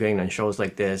we're getting on shows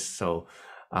like this. So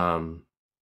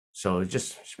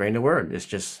just spreading the word. It's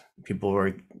just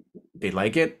they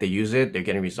like it, they use it, they're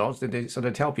getting results. So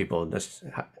they tell people. That's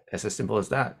as simple as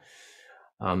that.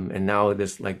 And now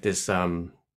this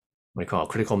what do you call it,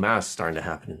 critical mass starting to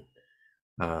happen.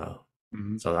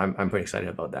 So I'm pretty excited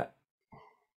about that.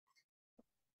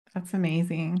 That's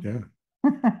amazing. Yeah.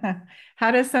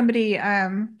 How does somebody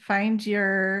find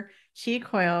your chi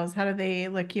coils? How do they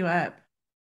look you up?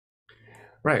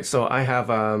 Right. So I have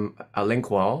a link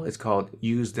wall. It's called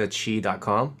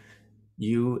usetheqi.com.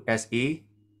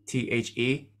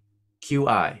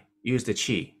 USETHEQI.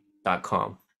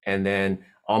 Usetheqi.com. And then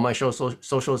all my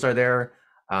socials are there.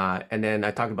 And then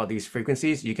I talk about these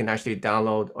frequencies. You can actually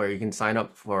download or you can sign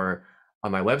up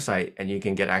on my website, and you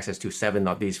can get access to 7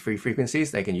 of these free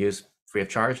frequencies they can use free of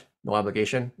charge, no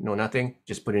obligation, no nothing,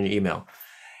 just put in your email.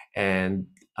 And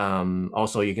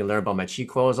also you can learn about my chi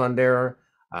coils on there.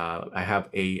 I have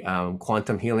a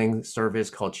quantum healing service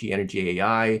called Chi Energy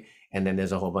AI. And then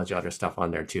there's a whole bunch of other stuff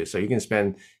on there too. So you can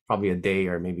spend probably a day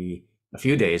or maybe a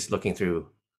few days looking through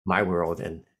my world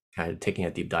and kind of taking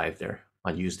a deep dive there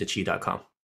on usethechi.com.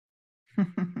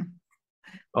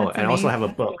 Oh, and I also have a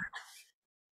book.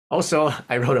 Also,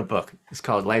 I wrote a book. It's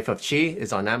called Life of Qi.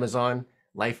 It's on Amazon.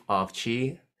 Life of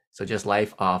Qi. So just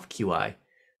Life of QI,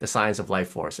 the science of life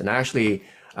force. And I actually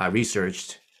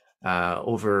researched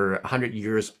over 100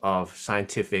 years of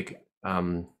scientific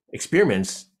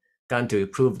experiments done to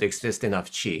prove the existence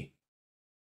of Qi.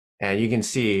 And you can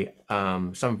see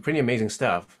some pretty amazing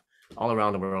stuff all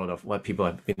around the world of what people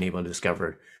have been able to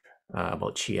discover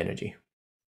about Qi energy.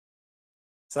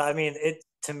 So, I mean,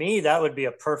 to me, that would be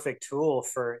a perfect tool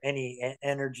for any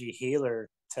energy healer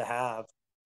to have.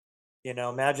 You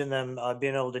know, imagine them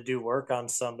being able to do work on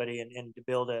somebody and to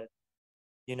be able to,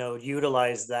 you know,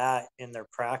 utilize that in their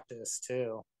practice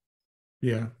too.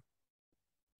 Yeah.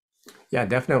 Yeah,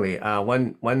 definitely.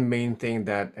 One main thing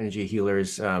that energy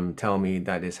healers tell me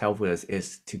that is helpful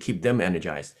is to keep them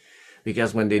energized,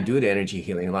 because when they do the energy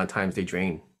healing, a lot of times they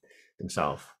drain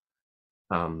themselves.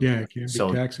 Yeah, it can be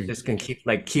So taxing. this can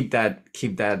keep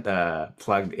that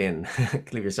plugged in,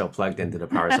 keep yourself plugged into the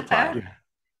power supply,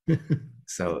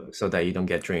 so that you don't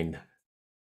get drained.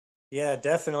 Yeah,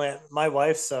 definitely. My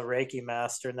wife's a Reiki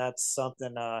master, and that's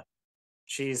something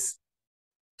she's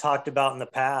talked about in the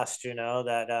past, you know,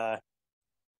 that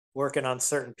working on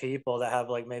certain people that have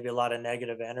like maybe a lot of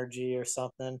negative energy or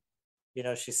something. You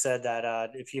know, she said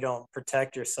that if you don't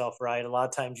protect yourself right, a lot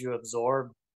of times you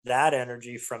absorb that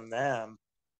energy from them.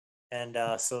 And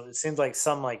so it seems like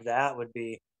something like that would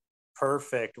be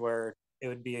perfect, where it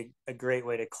would be a great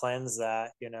way to cleanse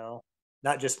that, you know,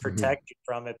 not just protect you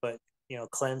from it, but, you know,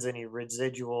 cleanse any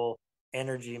residual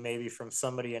energy maybe from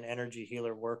somebody an energy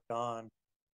healer worked on.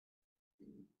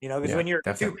 You know, because Yeah, when you're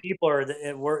two definitely. people or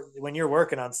when you're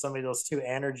working on somebody, those two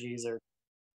energies are,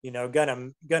 you know,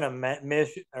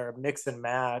 mix and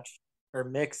match or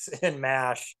mix and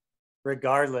mash,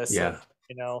 regardless of, Yeah.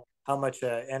 you know, how much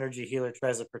an energy healer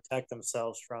tries to protect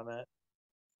themselves from it.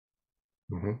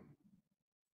 hmm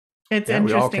It's Yeah,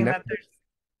 we all interesting connect. that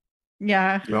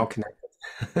yeah, We're all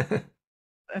connected.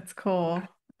 that's cool.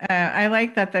 I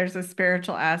like that there's a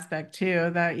spiritual aspect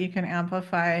too, that you can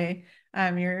amplify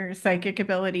your psychic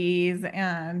abilities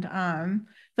and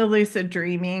the lucid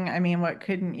dreaming. I mean, what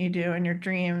couldn't you do in your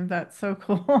dream? That's so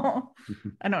cool.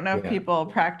 I don't know if Yeah, people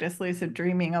practice lucid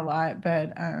dreaming a lot,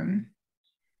 but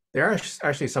there are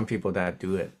actually some people that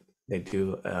do it. They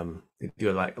do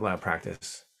a lot of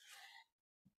practice.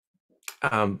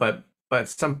 But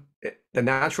the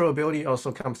natural ability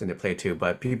also comes into play too.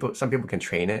 But some people can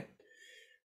train it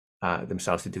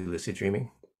themselves to do lucid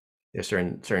dreaming. There's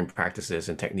certain practices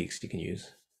and techniques you can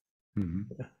use.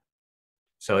 Yeah.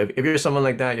 So if you're someone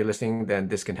like that, you're listening, then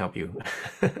this can help you.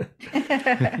 Help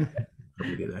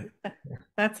you do that.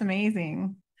 that's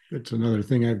amazing. It's another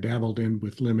thing I've dabbled in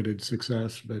with limited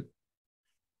success, but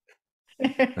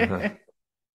Uh-huh.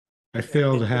 I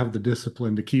fail to have the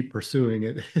discipline to keep pursuing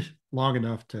it long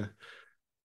enough to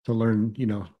learn, you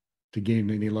know, to gain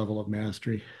any level of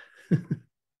mastery.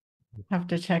 Have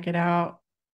to check it out.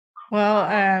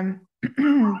 Well,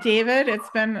 David, it's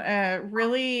been a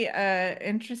really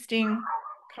interesting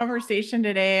conversation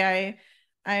today.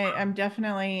 I am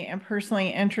definitely and personally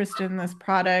interested in this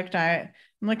product. I'm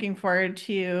looking forward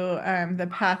to the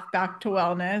path back to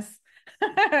wellness.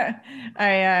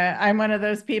 I'm one of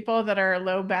those people that are a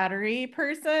low battery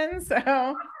person,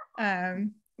 so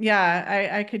yeah,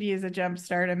 I could use a jump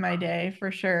start in my day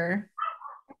for sure.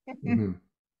 Mhm.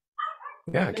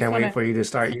 Yeah, Just can't want wait to, for you to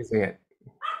start using it.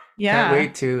 Can't yeah.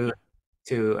 wait to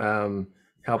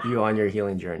help you on your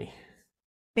healing journey.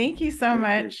 Thank you so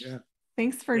much. Yeah.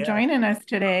 Thanks for Yeah. joining us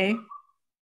today.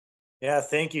 Yeah.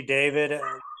 Thank you, David.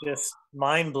 Just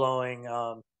mind blowing.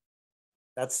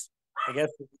 That's, I guess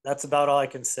that's about all I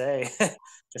can say.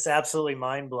 Just absolutely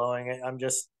mind blowing.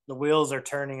 The wheels are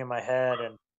turning in my head,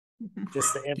 and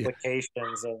just the Yeah.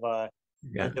 implications of the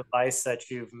Yeah. device that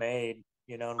you've made,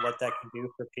 you know, and what that can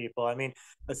do for people. I mean,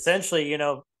 essentially, you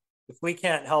know, if we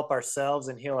can't help ourselves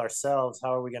and heal ourselves,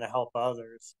 how are we going to help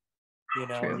others? You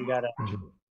know, True. you got to,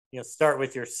 Mhm. you know, start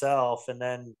with yourself, and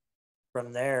then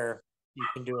from there, you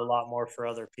can do a lot more for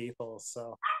other people.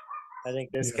 So I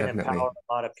think this Yeah. can empower Definitely.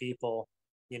 a lot of people,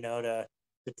 you know, to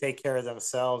take care of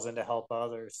themselves and to help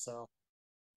others. So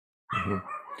Mhm.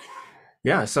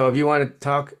 Yeah. So if you want to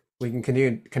talk, we can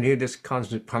continue this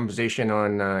conversation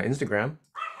on Instagram.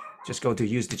 Just go to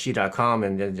usethechi.com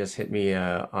and then just hit me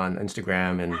on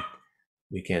Instagram, and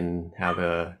we can have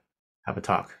a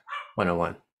talk one on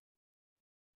one.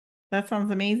 That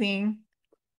sounds amazing.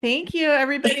 Thank you,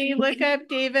 everybody. Look up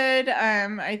David.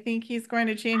 I think he's going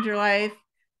to change your life.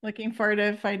 Looking forward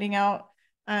to finding out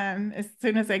as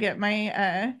soon as I get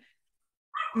my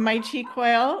my chi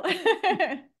coil.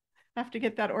 Have to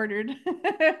get that ordered.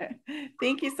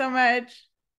 Thank you so much.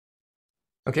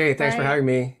 Okay, thanks for Bye. having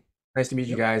me. Nice to meet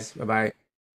you Yep. guys. Bye-bye.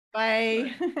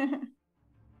 Bye.